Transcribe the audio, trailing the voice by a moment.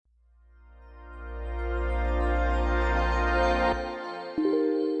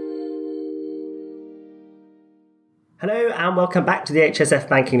Hello and welcome back to the HSF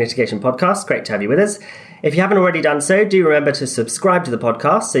Banking Litigation Podcast. Great to have you with us. If you haven't already done so, do remember to subscribe to the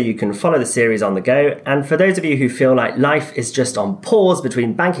podcast so you can follow the series on the go. And for those of you who feel like life is just on pause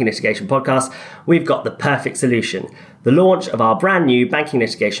between banking litigation podcasts, we've got the perfect solution. The launch of our brand new banking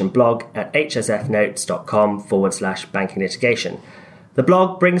litigation blog at hsfnotes.com/banking litigation. The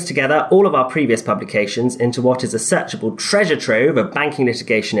blog brings together all of our previous publications into what is a searchable treasure trove of banking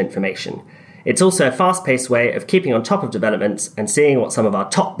litigation information. It's also a fast-paced way of keeping on top of developments and seeing what some of our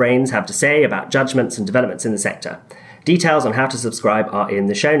top brains have to say about judgments and developments in the sector. Details on how to subscribe are in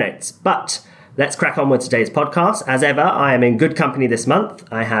the show notes. But let's crack on with today's podcast. As ever, I am in good company this month.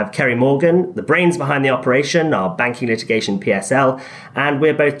 I have Kerry Morgan, the brains behind the operation, our banking litigation PSL, and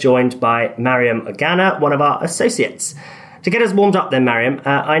we're both joined by Mariam Ogana, one of our associates. To get us warmed up then, Mariam,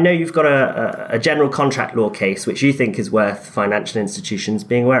 I know you've got a general contract law case which you think is worth financial institutions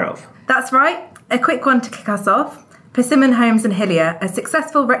being aware of. That's right. A quick one to kick us off. Persimmon Homes and Hillier, a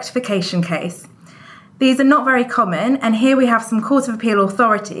successful rectification case. These are not very common, and here we have some Court of Appeal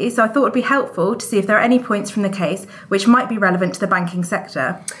authority, so I thought it would be helpful to see if there are any points from the case which might be relevant to the banking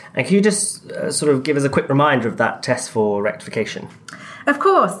sector. And can you just sort of give us a quick reminder of that test for rectification? Of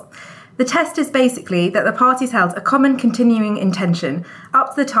course. The test is basically that the parties held a common continuing intention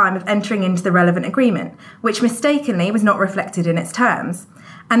up to the time of entering into the relevant agreement, which mistakenly was not reflected in its terms.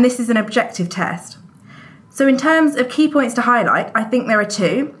 And this is an objective test. So in terms of key points to highlight, I think there are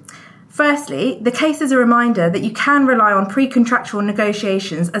two. Firstly, the case is a reminder that you can rely on pre-contractual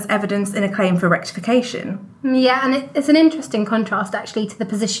negotiations as evidence in a claim for rectification. Yeah, and it's an interesting contrast actually to the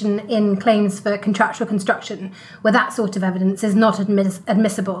position in claims for contractual construction, where that sort of evidence is not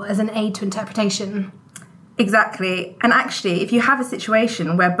admissible as an aid to interpretation. Exactly. And actually, if you have a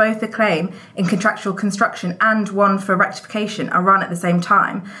situation where both the claim in contractual construction and one for rectification are run at the same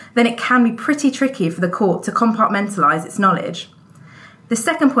time, then it can be pretty tricky for the court to compartmentalise its knowledge. The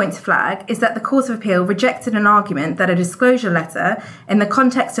second point to flag is that the Court of Appeal rejected an argument that a disclosure letter in the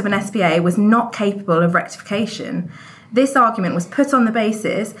context of an SPA was not capable of rectification. This argument was put on the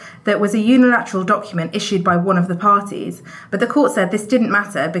basis that it was a unilateral document issued by one of the parties, but the court said this didn't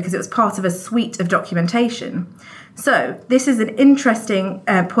matter because it was part of a suite of documentation. So this is an interesting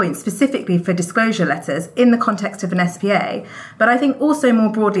point specifically for disclosure letters in the context of an SPA, but I think also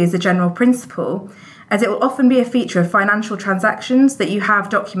more broadly as a general principle, as it will often be a feature of financial transactions that you have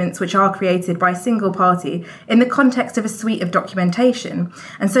documents which are created by a single party in the context of a suite of documentation,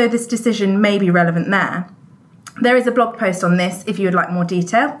 and so this decision may be relevant there. There is a blog post on this if you would like more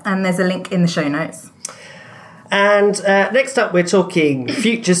detail, and there's a link in the show notes. And next up, we're talking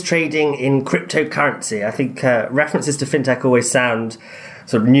futures trading in cryptocurrency. I think references to fintech always sound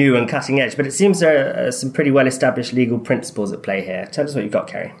sort of new and cutting edge, but it seems there are some pretty well-established legal principles at play here. Tell us what you've got,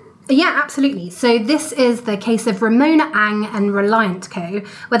 Kerry. Yeah, absolutely. So this is the case of Ramona Ang and Reliant Co.,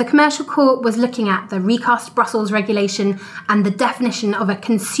 where the commercial court was looking at the recast Brussels regulation and the definition of a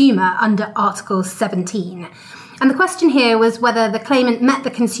consumer under Article 17. And the question here was whether the claimant met the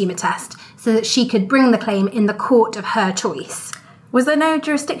consumer test so that she could bring the claim in the court of her choice. Was there no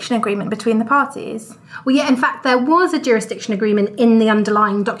jurisdiction agreement between the parties? Well, yeah, in fact, there was a jurisdiction agreement in the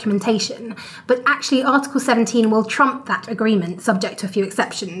underlying documentation, but actually Article 17 will trump that agreement, subject to a few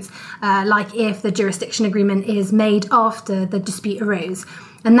exceptions, like if the jurisdiction agreement is made after the dispute arose.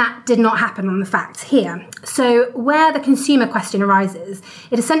 And that did not happen on the facts here. So where the consumer question arises,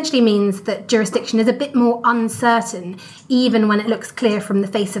 it essentially means that jurisdiction is a bit more uncertain, even when it looks clear from the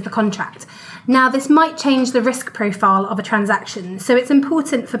face of the contract. Now, this might change the risk profile of a transaction, so it's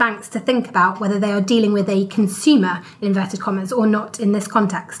important for banks to think about whether they are dealing with a consumer, in inverted commas, or not in this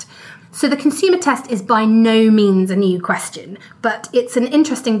context. So the consumer test is by no means a new question, but it's an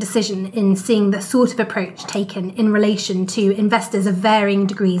interesting decision in seeing the sort of approach taken in relation to investors of varying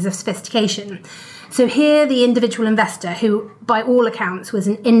degrees of sophistication. So here the individual investor, who by all accounts was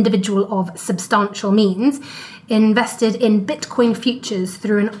an individual of substantial means, invested in Bitcoin futures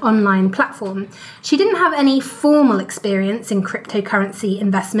through an online platform. She didn't have any formal experience in cryptocurrency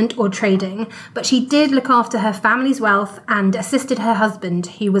investment or trading, but she did look after her family's wealth and assisted her husband,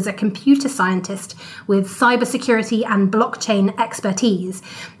 who was a computer scientist with cybersecurity and blockchain expertise.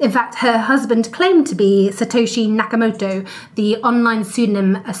 In fact, her husband claimed to be Satoshi Nakamoto, the online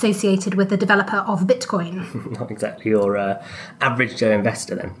pseudonym associated with the developer of of Bitcoin. Not exactly your average Joe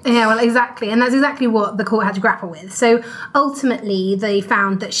investor then. Yeah, well, exactly. And that's exactly what the court had to grapple with. So ultimately, they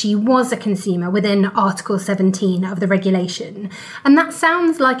found that she was a consumer within Article 17 of the regulation. And that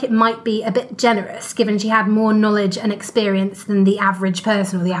sounds like it might be a bit generous, given she had more knowledge and experience than the average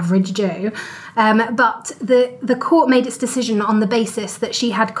person or the average Joe. But the court made its decision on the basis that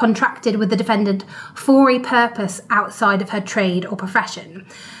she had contracted with the defendant for a purpose outside of her trade or profession.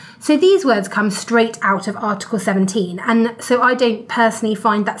 So these words come straight out of Article 17, and so I don't personally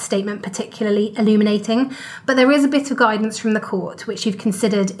find that statement particularly illuminating, but there is a bit of guidance from the court which you've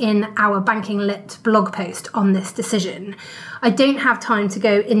considered in our Banking Lit blog post on this decision. I don't have time to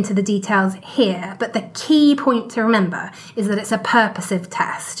go into the details here, but the key point to remember is that it's a purposive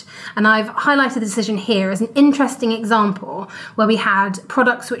test. And I've highlighted the decision here as an interesting example where we had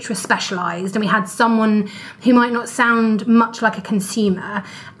products which were specialised and we had someone who might not sound much like a consumer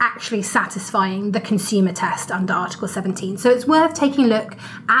actually satisfying the consumer test under Article 17. So it's worth taking a look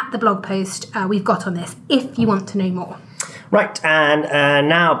at the blog post we've got on this if you want to know more. Right, and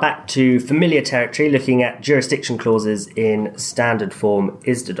now back to familiar territory, looking at jurisdiction clauses in standard form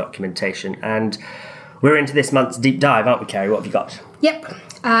ISDA documentation. And we're into this month's deep dive, aren't we, Kerry? What have you got? Yep.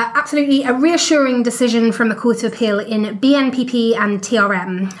 Absolutely a reassuring decision from the Court of Appeal in BNPP and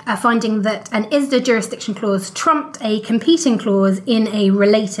TRM, finding that an ISDA jurisdiction clause trumped a competing clause in a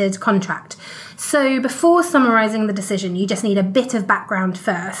related contract. So before summarising the decision, you just need a bit of background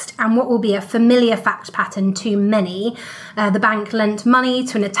first, and what will be a familiar fact pattern to many. The bank lent money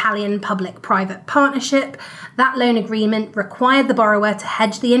to an Italian public-private partnership. That loan agreement required the borrower to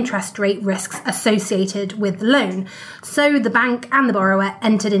hedge the interest rate risks associated with the loan. So the bank and the borrower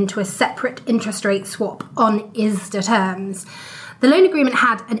entered into a separate interest rate swap on ISDA terms. The loan agreement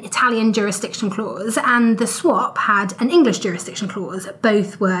had an Italian jurisdiction clause and the swap had an English jurisdiction clause.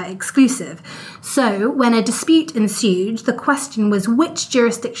 Both were exclusive. So when a dispute ensued, the question was which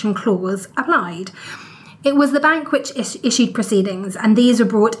jurisdiction clause applied. It was the bank which issued proceedings, and these were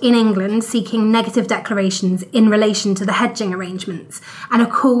brought in England seeking negative declarations in relation to the hedging arrangements. And of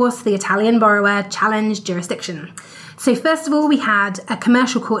course, the Italian borrower challenged jurisdiction. So first of all, we had a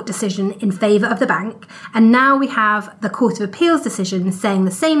commercial court decision in favour of the bank, and now we have the Court of Appeal's decision saying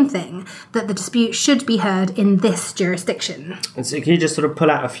the same thing, that the dispute should be heard in this jurisdiction. And so can you just sort of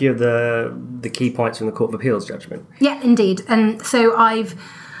pull out a few of the key points from the Court of Appeal's judgment? Yeah, indeed. And so I've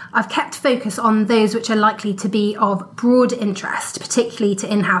kept focus on those which are likely to be of broad interest, particularly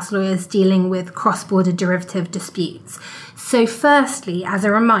to in-house lawyers dealing with cross-border derivative disputes. So firstly, as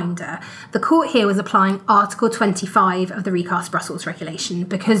a reminder, the court here was applying Article 25 of the recast Brussels regulation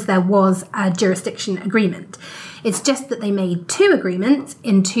because there was a jurisdiction agreement. It's just that they made two agreements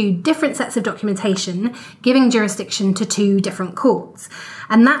in two different sets of documentation, giving jurisdiction to two different courts.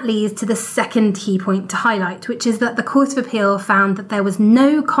 And that leads to the second key point to highlight, which is that the Court of Appeal found that there was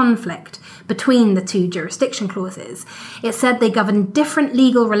no conflict between the two jurisdiction clauses. It said they governed different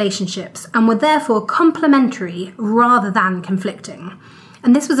legal relationships and were therefore complementary rather than conflicting.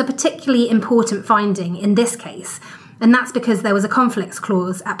 And this was a particularly important finding in this case, and that's because there was a conflicts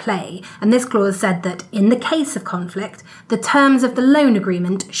clause at play, and this clause said that in the case of conflict, the terms of the loan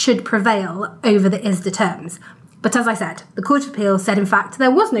agreement should prevail over the ISDA terms. But as I said, the Court of Appeal said in fact there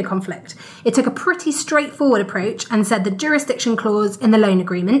was no conflict. It took a pretty straightforward approach and said the jurisdiction clause in the loan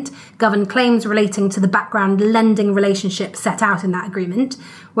agreement governed claims relating to the background lending relationship set out in that agreement,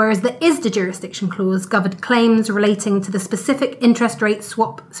 whereas the ISDA jurisdiction clause governed claims relating to the specific interest rate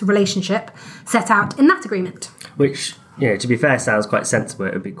swap relationship set out in that agreement. Which, to be fair, sounds quite sensible.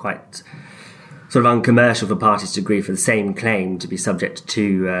 It would be quite sort of uncommercial for parties to agree for the same claim to be subject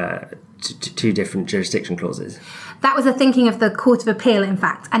to two different jurisdiction clauses. That was the thinking of the Court of Appeal, in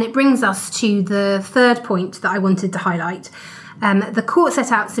fact, and it brings us to the third point that I wanted to highlight. The court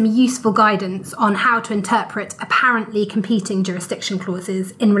set out some useful guidance on how to interpret apparently competing jurisdiction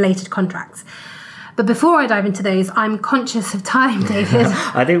clauses in related contracts. But before I dive into those, I'm conscious of time, David.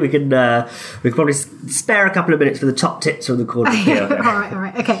 I think we could probably spare a couple of minutes for the top tips from the Court of Appeal. all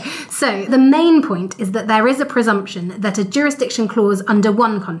right. Okay. So the main point is that there is a presumption that a jurisdiction clause under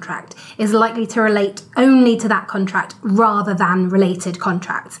one contract is likely to relate only to that contract rather than related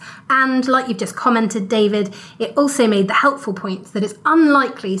contracts. And like you've just commented, David, it also made the helpful point that it's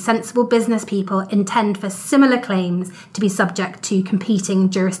unlikely sensible business people intend for similar claims to be subject to competing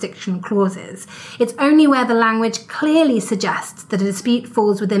jurisdiction clauses. It's only where the language clearly suggests that a dispute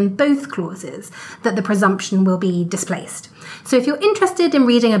falls within both clauses that the presumption will be displaced. So if you're interested in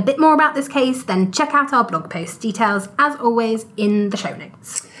reading a bit more about this case, then check out our blog post. Details, as always, in the show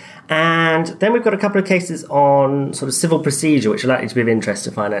notes. And then we've got a couple of cases on sort of civil procedure, which are likely to be of interest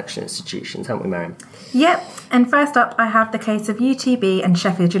to financial institutions, haven't we, Mariam? Yep, and first up I have the case of UTB and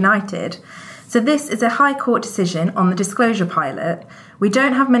Sheffield United. So this is a High Court decision on the disclosure pilot. We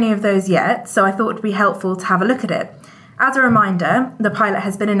don't have many of those yet, so I thought it would be helpful to have a look at it. As a reminder, the pilot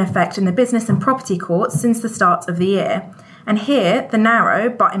has been in effect in the business and property courts since the start of the year. And here, the narrow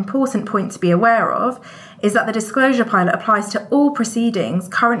but important point to be aware of is that the disclosure pilot applies to all proceedings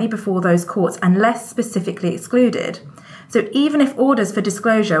currently before those courts unless specifically excluded. So even if orders for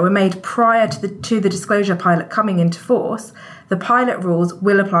disclosure were made prior to the disclosure pilot coming into force, the pilot rules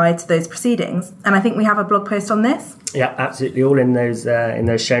will apply to those proceedings. And I think we have a blog post on this. Yeah, absolutely, all in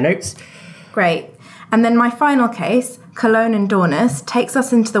those show notes. Great. And then my final case, Cologne and Dornus, takes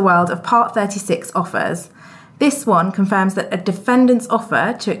us into the world of Part 36 offers. This one confirms that a defendant's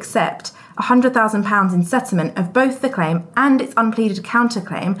offer to accept £100,000 in settlement of both the claim and its unpleaded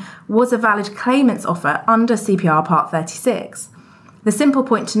counterclaim was a valid claimant's offer under CPR Part 36. The simple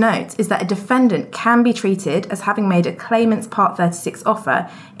point to note is that a defendant can be treated as having made a claimant's Part 36 offer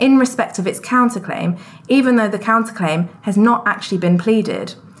in respect of its counterclaim, even though the counterclaim has not actually been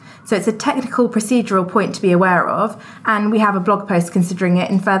pleaded. So it's a technical procedural point to be aware of, and we have a blog post considering it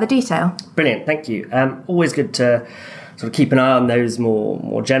in further detail. Brilliant, thank you. Always good to sort of keep an eye on those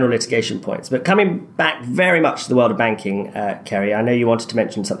more general litigation points. But coming back very much to the world of banking, Kerry, I know you wanted to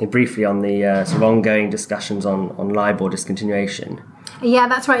mention something briefly on the sort of ongoing discussions on LIBOR discontinuation. Yeah,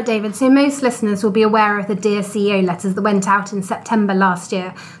 that's right, David. So most listeners will be aware of the Dear CEO letters that went out in September last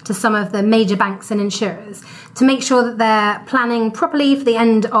year to some of the major banks and insurers to make sure that they're planning properly for the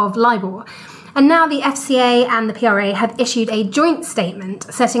end of LIBOR. And now the FCA and the PRA have issued a joint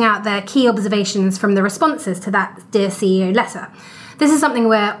statement setting out their key observations from the responses to that Dear CEO letter. This is something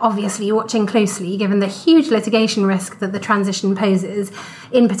we're obviously watching closely, given the huge litigation risk that the transition poses,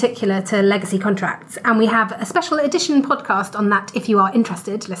 in particular to legacy contracts. And we have a special edition podcast on that if you are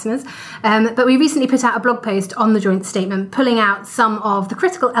interested, listeners. But we recently put out a blog post on the joint statement, pulling out some of the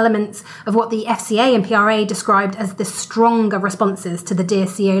critical elements of what the FCA and PRA described as the stronger responses to the Dear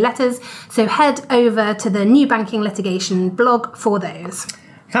CEO letters. So head over to the New Banking Litigation blog for those.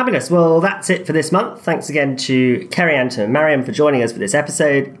 Fabulous. Well, that's it for this month. Thanks again to Kerry, Anton and Mariam for joining us for this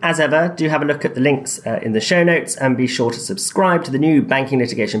episode. As ever, do have a look at the links in the show notes and be sure to subscribe to the New Banking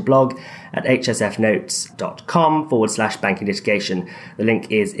Litigation blog at hsfnotes.com/banking litigation. The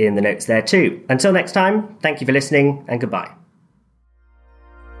link is in the notes there too. Until next time, thank you for listening and goodbye.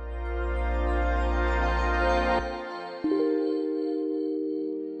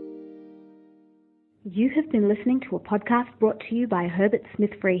 You have been listening to a podcast brought to you by Herbert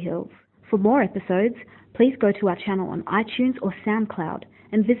Smith Freehills. For more episodes, please go to our channel on iTunes or SoundCloud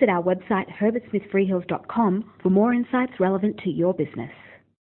and visit our website herbertsmithfreehills.com for more insights relevant to your business.